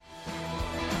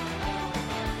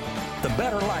The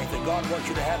better life that God wants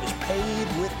you to have is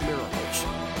paved with miracles.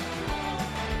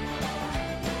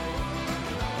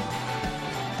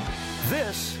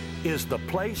 This is the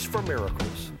place for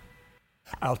miracles.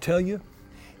 I'll tell you,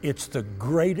 it's the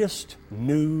greatest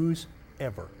news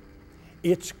ever.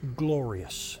 It's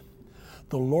glorious.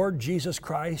 The Lord Jesus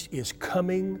Christ is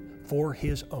coming for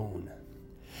His own.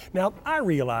 Now, I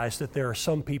realize that there are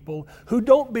some people who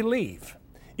don't believe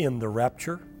in the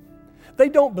rapture. They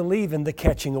don't believe in the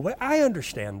catching away. I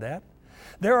understand that.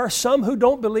 There are some who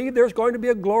don't believe there's going to be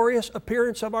a glorious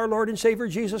appearance of our Lord and Savior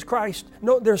Jesus Christ.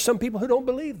 No, there's some people who don't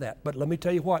believe that. But let me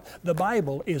tell you what, the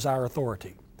Bible is our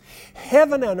authority.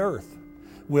 Heaven and earth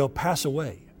will pass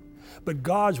away, but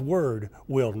God's Word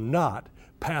will not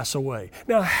pass away.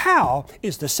 Now, how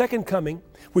is the second coming,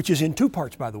 which is in two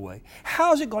parts, by the way,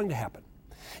 how is it going to happen?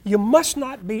 You must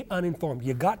not be uninformed.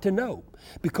 You got to know,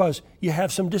 because you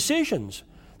have some decisions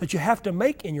that you have to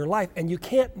make in your life, and you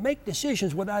can't make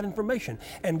decisions without information.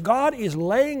 And God is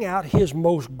laying out His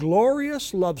most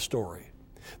glorious love story.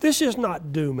 This is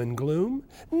not doom and gloom.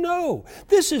 No,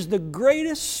 this is the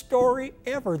greatest story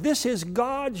ever. This is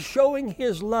God showing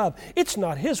His love. It's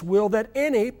not His will that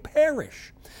any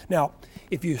perish. Now,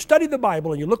 if you study the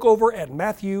Bible and you look over at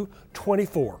Matthew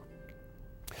 24,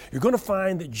 you're going to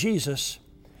find that Jesus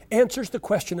answers the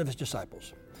question of His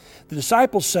disciples. The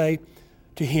disciples say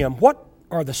to Him, "What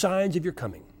are the signs of your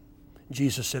coming?"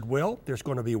 Jesus said, "Well, there's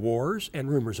going to be wars and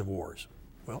rumors of wars."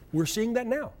 Well, we're seeing that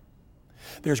now.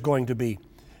 There's going to be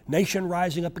nation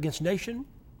rising up against nation.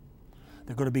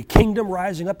 There's going to be kingdom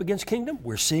rising up against kingdom.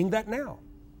 We're seeing that now.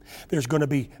 There's going to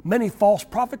be many false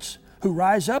prophets who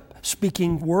rise up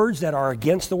speaking words that are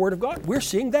against the Word of God. We're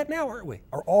seeing that now, aren't we?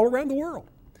 Or all around the world.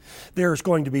 There's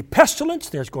going to be pestilence.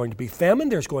 There's going to be famine.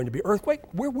 There's going to be earthquake.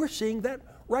 We're seeing that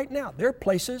right now. There are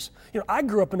places, I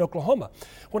grew up in Oklahoma.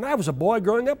 When I was a boy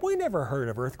growing up, we never heard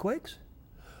of earthquakes.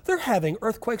 They're having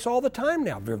earthquakes all the time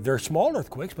now. They're small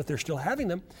earthquakes, but they're still having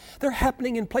them. They're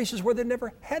happening in places where they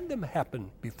never had them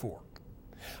happen before.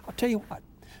 I'll tell you what,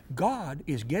 God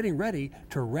is getting ready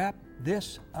to wrap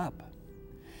this up.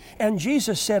 And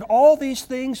Jesus said all these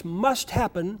things must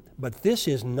happen, but this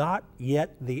is not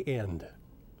yet the end.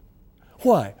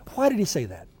 Why? Why did He say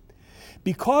that?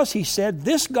 Because He said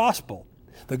this gospel,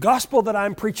 the gospel that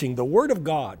I'm preaching, the Word of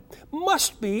God,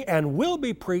 must be and will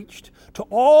be preached to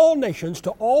all nations,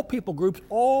 to all people groups,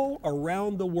 all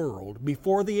around the world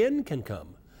before the end can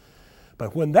come.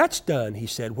 But when that's done, He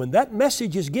said, when that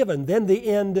message is given, then the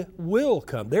end will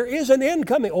come. There is an end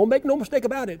coming. Oh, make no mistake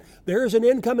about it. There is an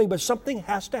end coming, but something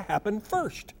has to happen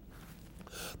first.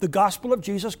 The gospel of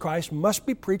Jesus Christ must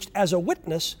be preached as a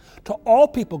witness to all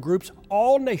people groups,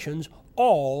 all nations,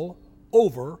 all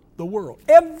over the world.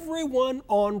 Everyone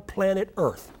on planet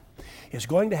Earth is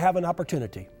going to have an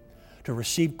opportunity to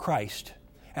receive Christ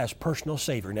as personal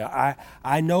Savior. Now,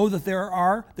 I know that there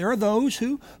are those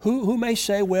who may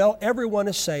say, well, everyone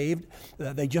is saved,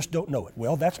 they just don't know it.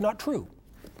 Well, that's not true.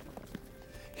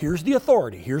 Here's the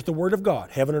authority. Here's the Word of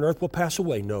God. Heaven and earth will pass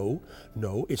away. No,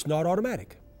 it's not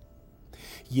automatic.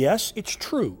 Yes, it's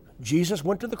true. Jesus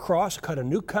went to the cross, cut a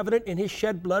new covenant in His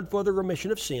shed blood for the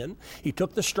remission of sin. He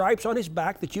took the stripes on His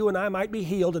back that you and I might be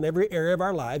healed in every area of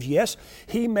our lives. Yes,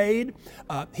 He made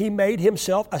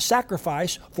Himself a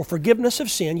sacrifice for forgiveness of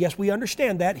sin. Yes, we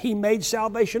understand that. He made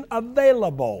salvation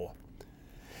available.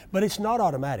 But it's not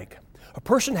automatic. A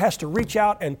person has to reach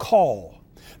out and call.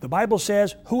 The Bible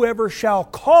says, whoever shall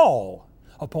call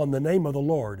upon the name of the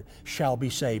Lord shall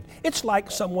be saved. It's like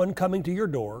someone coming to your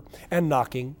door and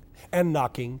knocking and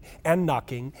knocking and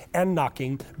knocking and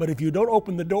knocking, but if you don't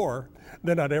open the door,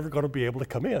 they're not ever going to be able to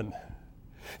come in.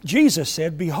 Jesus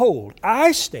said, behold,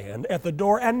 I stand at the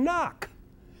door and knock.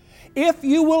 If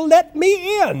you will let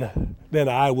me in, then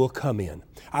I will come in.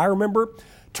 I remember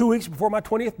 2 weeks before my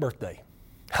 20th birthday,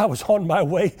 I was on my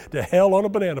way to hell on a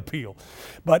banana peel,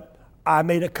 but I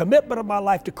made a commitment of my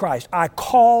life to Christ. I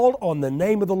called on the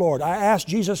name of the Lord. I asked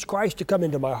Jesus Christ to come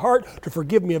into my heart, to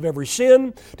forgive me of every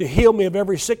sin, to heal me of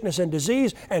every sickness and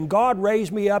disease, and God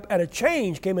raised me up and a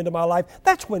change came into my life.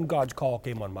 That's when God's call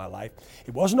came on my life.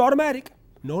 It wasn't automatic.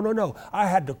 No. I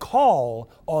had to call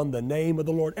on the name of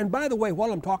the Lord. And by the way,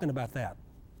 while I'm talking about that,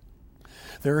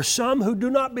 there are some who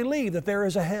do not believe that there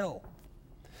is a hell.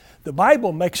 The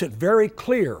Bible makes it very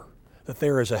clear that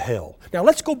there is a hell. Now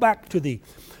let's go back to the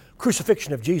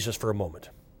crucifixion of Jesus for a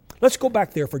moment. Let's go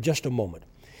back there for just a moment.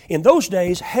 In those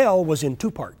days, hell was in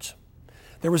two parts.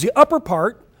 There was the upper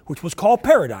part, which was called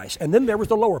paradise, and then there was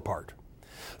the lower part.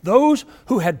 Those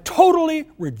who had totally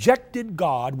rejected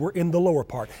God were in the lower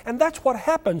part. And that's what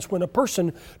happens when a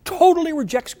person totally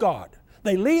rejects God.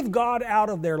 They leave God out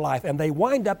of their life and they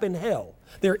wind up in hell.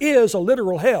 There is a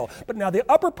literal hell. But now the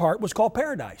upper part was called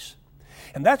paradise.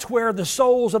 And that's where the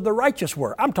souls of the righteous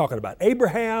were. I'm talking about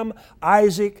Abraham,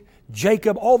 Isaac,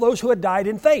 Jacob, all those who had died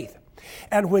in faith.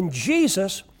 And when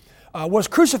Jesus was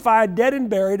crucified, dead and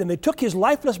buried, and they took his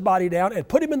lifeless body down and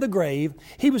put him in the grave,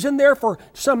 he was in there for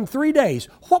some 3 days.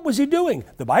 What was he doing?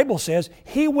 The Bible says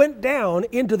he went down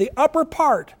into the upper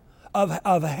part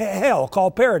of hell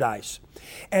called paradise.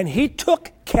 And he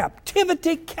took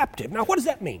captivity captive. Now, what does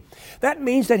that mean? That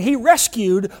means that he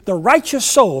rescued the righteous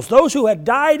souls, those who had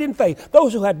died in faith,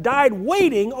 those who had died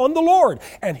waiting on the Lord,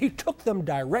 and he took them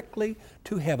directly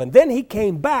to heaven. Then he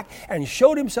came back and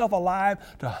showed himself alive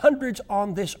to hundreds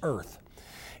on this earth.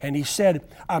 And he said,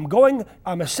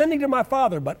 I'm ascending to my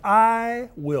Father, but I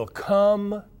will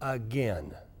come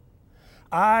again.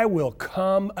 I will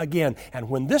come again. And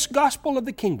when this gospel of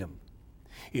the kingdom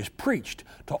is preached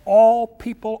to all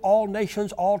people, all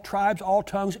nations, all tribes, all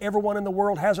tongues, everyone in the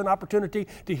world has an opportunity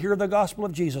to hear the gospel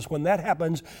of Jesus. When that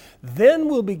happens, then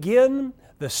will begin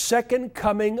the second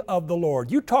coming of the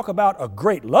Lord. You talk about a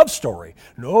great love story.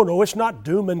 No, it's not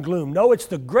doom and gloom. No, it's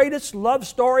the greatest love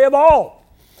story of all.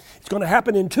 It's going to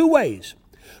happen in 2 ways.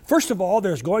 First of all,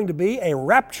 there's going to be a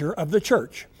rapture of the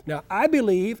church. Now, I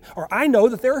know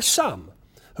that there are some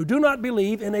who do not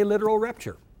believe in a literal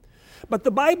rapture. But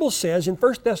the Bible says in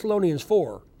 1 Thessalonians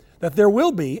 4 that there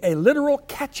will be a literal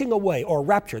catching away, or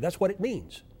rapture. That's what it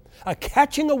means. A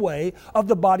catching away of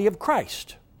the body of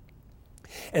Christ.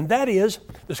 And that is,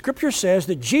 the Scripture says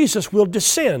that Jesus will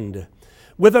descend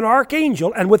with an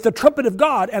archangel and with the trumpet of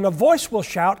God, and a voice will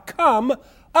shout, "Come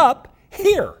up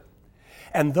here."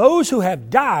 And those who have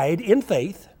died in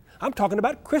faith, I'm talking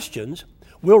about Christians,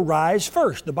 will rise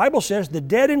first. The Bible says the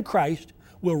dead in Christ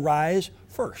will rise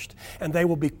first, and they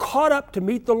will be caught up to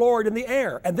meet the Lord in the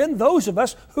air. And then those of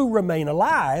us who remain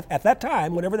alive at that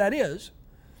time, whenever that is,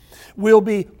 will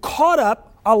be caught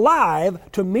up alive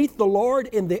to meet the Lord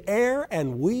in the air,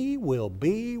 and we will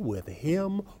be with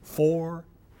Him forever.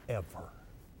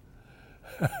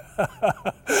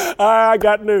 I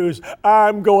got news.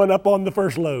 I'm going up on the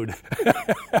first load.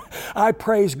 I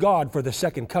praise God for the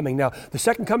second coming. Now, the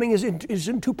second coming is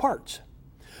in 2 parts.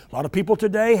 A lot of people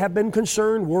today have been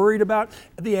concerned, worried about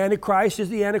the Antichrist. Is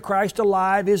the Antichrist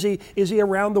alive? Is he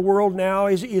around the world now?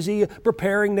 Is he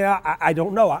preparing now? I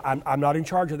don't know. I'm not in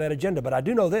charge of that agenda, but I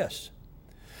do know this.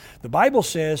 The Bible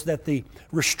says that the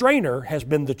restrainer has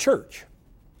been the church,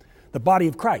 the body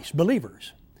of Christ,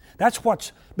 believers. That's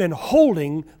what's been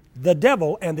holding the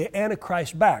devil and the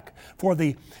Antichrist back. For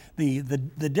the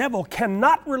devil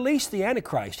cannot release the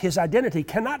Antichrist. His identity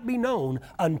cannot be known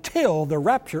until the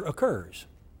rapture occurs.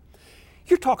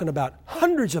 You're talking about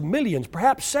hundreds of millions,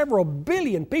 perhaps several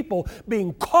billion people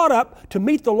being caught up to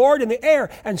meet the Lord in the air,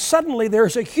 and suddenly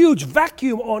there's a huge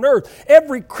vacuum on earth.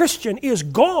 Every Christian is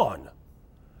gone.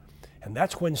 And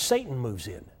that's when Satan moves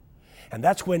in. And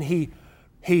that's when he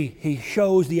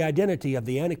shows the identity of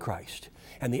the Antichrist.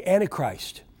 And the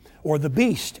Antichrist, or the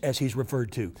beast as he's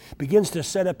referred to, begins to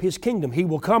set up his kingdom. He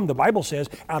will come, the Bible says,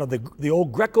 out of the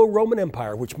old Greco-Roman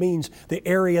Empire, which means the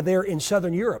area there in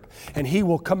southern Europe. And he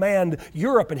will command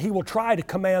Europe, and he will try to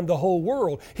command the whole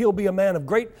world. He'll be a man of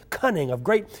great cunning, of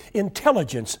great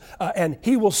intelligence, and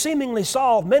he will seemingly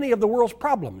solve many of the world's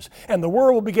problems. And the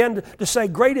world will begin to say,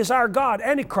 "Great is our God,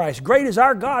 Antichrist. Great is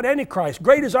our God, Antichrist.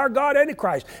 Great is our God,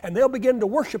 Antichrist." And they'll begin to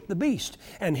worship the beast.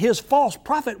 And his false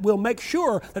prophet will make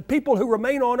sure that people who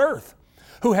remain on earth,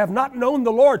 who have not known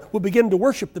the Lord, will begin to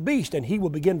worship the beast, and he will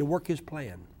begin to work his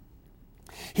plan.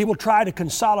 He will try to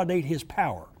consolidate his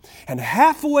power. And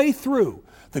halfway through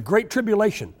the Great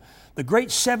Tribulation, the great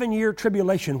 7-year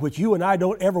tribulation, which you and I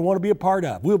don't ever want to be a part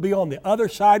of, we'll be on the other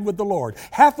side with the Lord.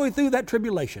 Halfway through that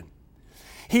tribulation,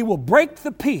 he will break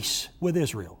the peace with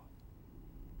Israel.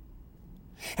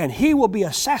 And he will be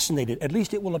assassinated. At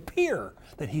least it will appear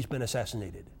that he's been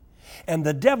assassinated. And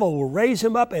the devil will raise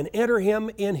him up and enter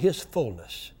him in his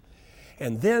fullness.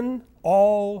 And then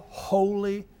all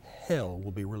holy hell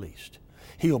will be released.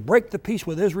 He'll break the peace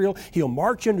with Israel. He'll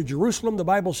march into Jerusalem, the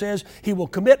Bible says. He will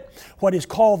commit what is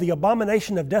called the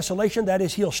abomination of desolation. That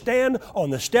is, he'll stand on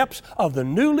the steps of the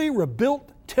newly rebuilt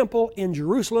temple in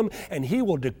Jerusalem, and he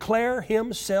will declare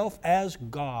himself as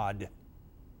God.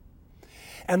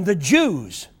 And the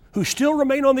Jews who still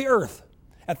remain on the earth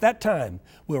at that time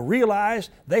will realize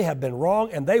they have been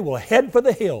wrong, and they will head for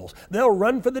the hills. They'll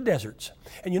run for the deserts.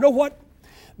 And you know what?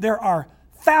 There are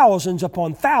thousands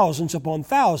upon thousands upon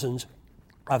thousands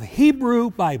of Hebrew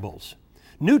Bibles.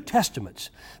 New Testaments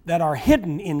that are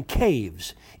hidden in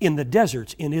caves in the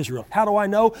deserts in Israel. How do I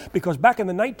know? Because back in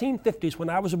the 1950s when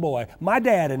I was a boy, my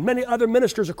dad and many other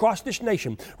ministers across this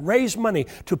nation raised money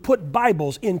to put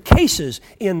Bibles in cases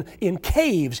in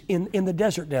caves in the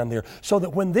desert down there, so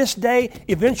that when this day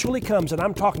eventually comes that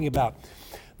I'm talking about,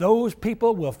 those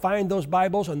people will find those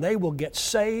Bibles and they will get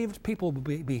saved. People will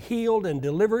be healed and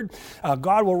delivered.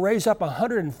 God will raise up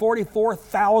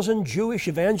 144,000 Jewish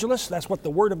evangelists. That's what the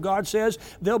Word of God says.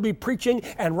 They'll be preaching,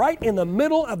 and right in the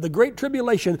middle of the Great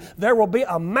Tribulation, there will be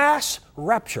a mass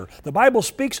rapture. The Bible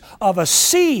speaks of a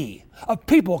sea of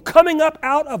people coming up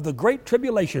out of the Great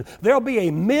Tribulation. There'll be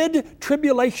a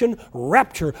mid-tribulation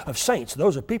rapture of saints.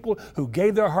 Those are people who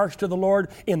gave their hearts to the Lord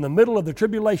in the middle of the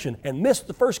tribulation and missed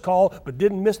the first call but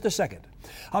didn't miss the second.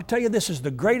 I'll tell you, this is the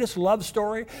greatest love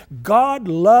story. God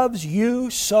loves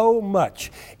you so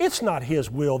much. It's not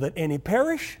His will that any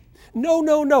perish. No,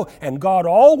 no, no. And God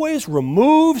always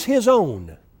removes His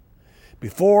own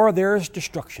before there is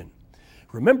destruction.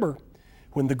 Remember,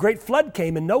 when the great flood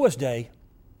came in Noah's day,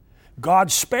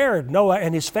 God spared Noah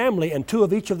and his family and 2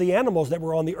 of each of the animals that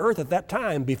were on the earth at that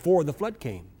time before the flood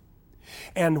came.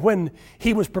 And when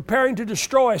He was preparing to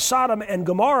destroy Sodom and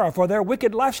Gomorrah for their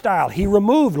wicked lifestyle, He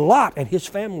removed Lot and his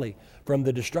family from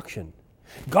the destruction.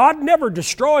 God never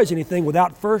destroys anything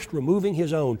without first removing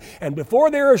His own. And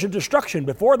before there is a destruction,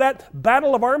 before that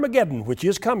battle of Armageddon, which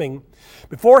is coming,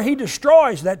 before He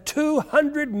destroys that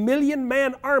 200 million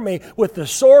man army with the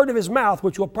sword of His mouth,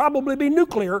 which will probably be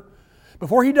nuclear,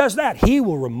 before He does that, He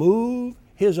will remove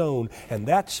His own. And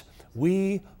that's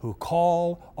we who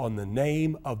call on the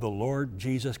name of the Lord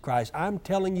Jesus Christ. I'm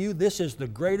telling you, this is the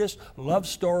greatest love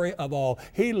story of all.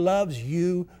 He loves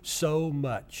you so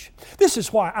much. This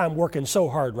is why I'm working so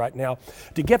hard right now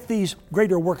to get these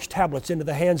Greater Works tablets into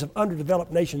the hands of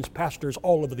underdeveloped nations pastors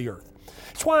all over the earth.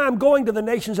 It's why I'm going to the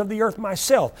nations of the earth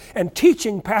myself and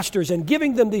teaching pastors and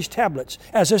giving them these tablets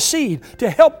as a seed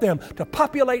to help them to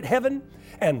populate heaven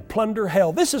and plunder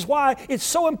hell. This is why it's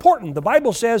so important. The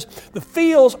Bible says the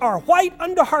fields are white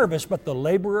unto harvest, but the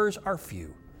laborers are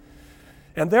few.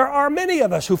 And there are many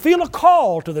of us who feel a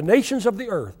call to the nations of the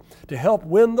earth to help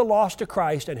win the lost to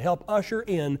Christ and help usher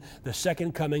in the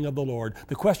second coming of the Lord.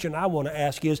 The question I want to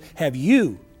ask is, have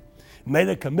you made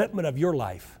a commitment of your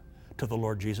life to the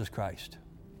Lord Jesus Christ?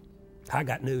 I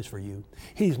got news for you.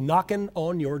 He's knocking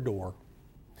on your door.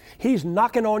 He's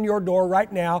knocking on your door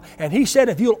right now, and He said,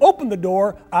 if you'll open the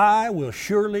door, I will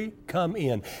surely come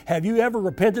in. Have you ever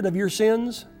repented of your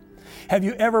sins? Have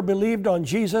you ever believed on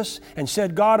Jesus and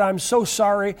said, God, I'm so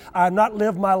sorry. I have not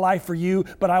lived my life for You,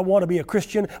 but I want to be a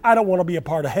Christian. I don't want to be a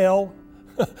part of hell.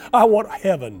 I want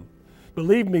heaven.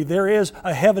 Believe me, there is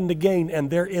a heaven to gain and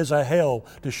there is a hell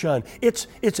to shun. It's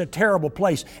a terrible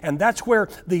place. And that's where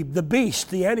the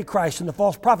beast, the Antichrist, and the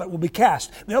false prophet will be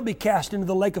cast. They'll be cast into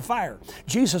the lake of fire.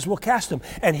 Jesus will cast them,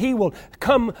 and He will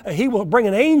bring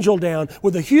an angel down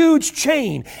with a huge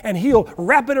chain, and He'll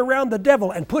wrap it around the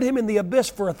devil and put him in the abyss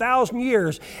for 1,000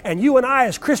 years. And you and I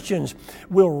as Christians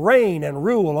will reign and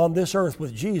rule on this earth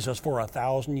with Jesus for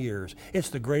 1,000 years. It's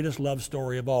the greatest love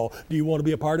story of all. Do you want to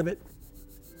be a part of it?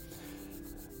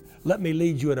 Let me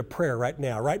lead you in a prayer right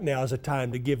now. Right now is a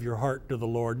time to give your heart to the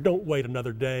Lord. Don't wait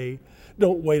another day.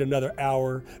 Don't wait another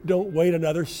hour. Don't wait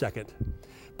another second.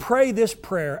 Pray this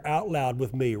prayer out loud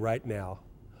with me right now.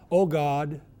 Oh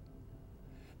God,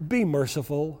 be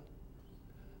merciful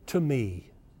to me,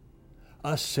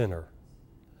 a sinner,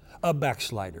 a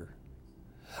backslider.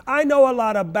 I know a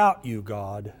lot about You,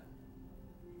 God,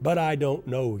 but I don't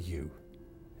know You,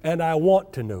 and I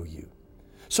want to know You.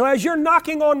 So as You're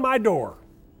knocking on my door,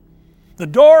 the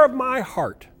door of my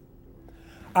heart,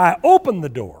 I open the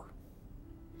door.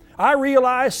 I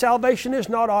realize salvation is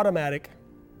not automatic.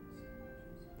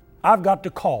 I've got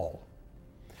to call.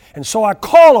 And so I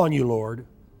call on You, Lord,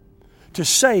 to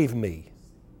save me,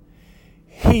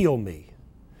 heal me,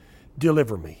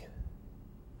 deliver me.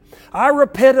 I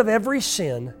repent of every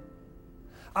sin.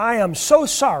 I am so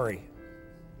sorry.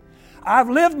 I've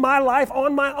lived my life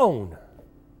on my own.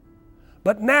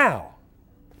 But now,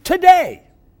 today,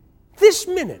 this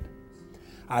minute,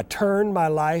 I turn my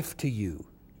life to You.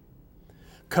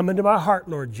 Come into my heart,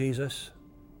 Lord Jesus.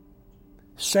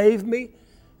 Save me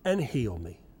and heal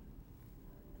me.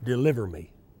 Deliver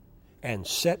me and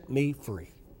set me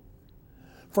free.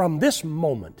 From this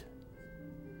moment,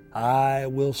 I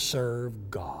will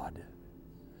serve God.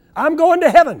 I'm going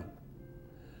to heaven.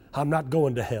 I'm not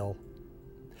going to hell.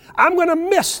 I'm going to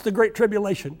miss the Great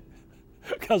Tribulation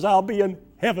because I'll be in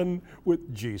heaven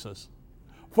with Jesus.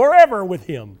 Forever with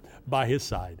Him by His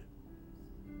side.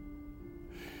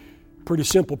 Pretty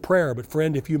simple prayer, but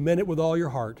friend, if you meant it with all your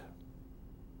heart,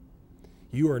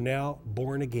 You are now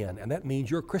born again, and that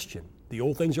means you're a Christian. The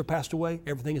old things are passed away,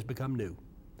 everything has become new.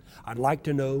 I'd like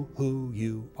to know who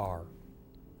you are.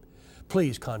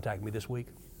 Please contact me this week.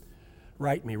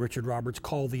 Write me, Richard Roberts.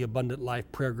 Call the Abundant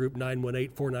Life Prayer Group,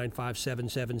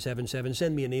 918-495-7777.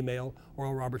 Send me an email,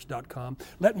 oralroberts.com.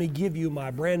 Let me give you my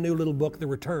brand new little book, The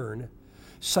Return,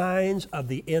 Signs of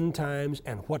the End Times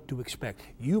and What to Expect.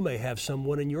 You may have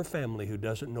someone in your family who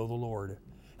doesn't know the Lord,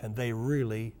 and they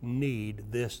really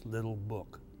need this little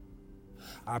book.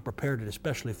 I prepared it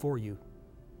especially for you.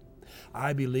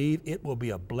 I believe it will be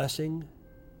a blessing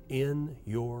in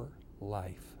your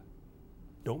life.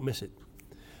 Don't miss it.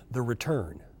 The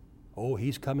Return. Oh,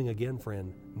 He's coming again,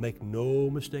 friend. Make no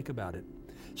mistake about it.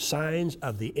 Signs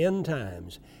of the End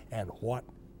Times and What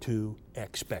to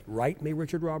Expect. Write me,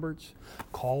 Richard Roberts.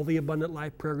 Call the Abundant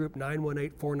Life Prayer Group,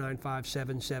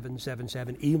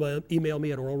 918-495-7777. Email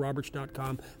me at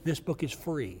oralroberts.com. This book is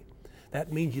free.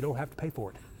 That means you don't have to pay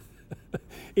for it.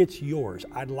 It's yours.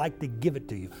 I'd like to give it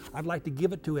to you. I'd like to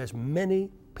give it to as many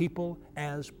people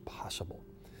as possible.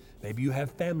 Maybe you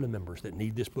have family members that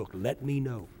need this book. Let me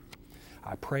know.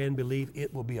 I pray and believe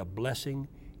it will be a blessing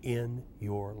in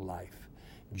your life.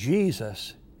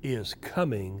 Jesus is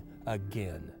coming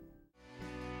again.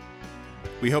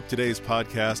 We hope today's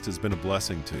podcast has been a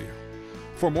blessing to you.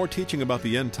 For more teaching about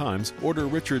the end times, order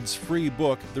Richard's free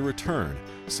book, The Return,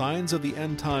 Signs of the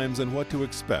End Times and What to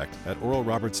Expect, at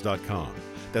oralroberts.com.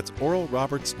 That's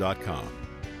oralroberts.com.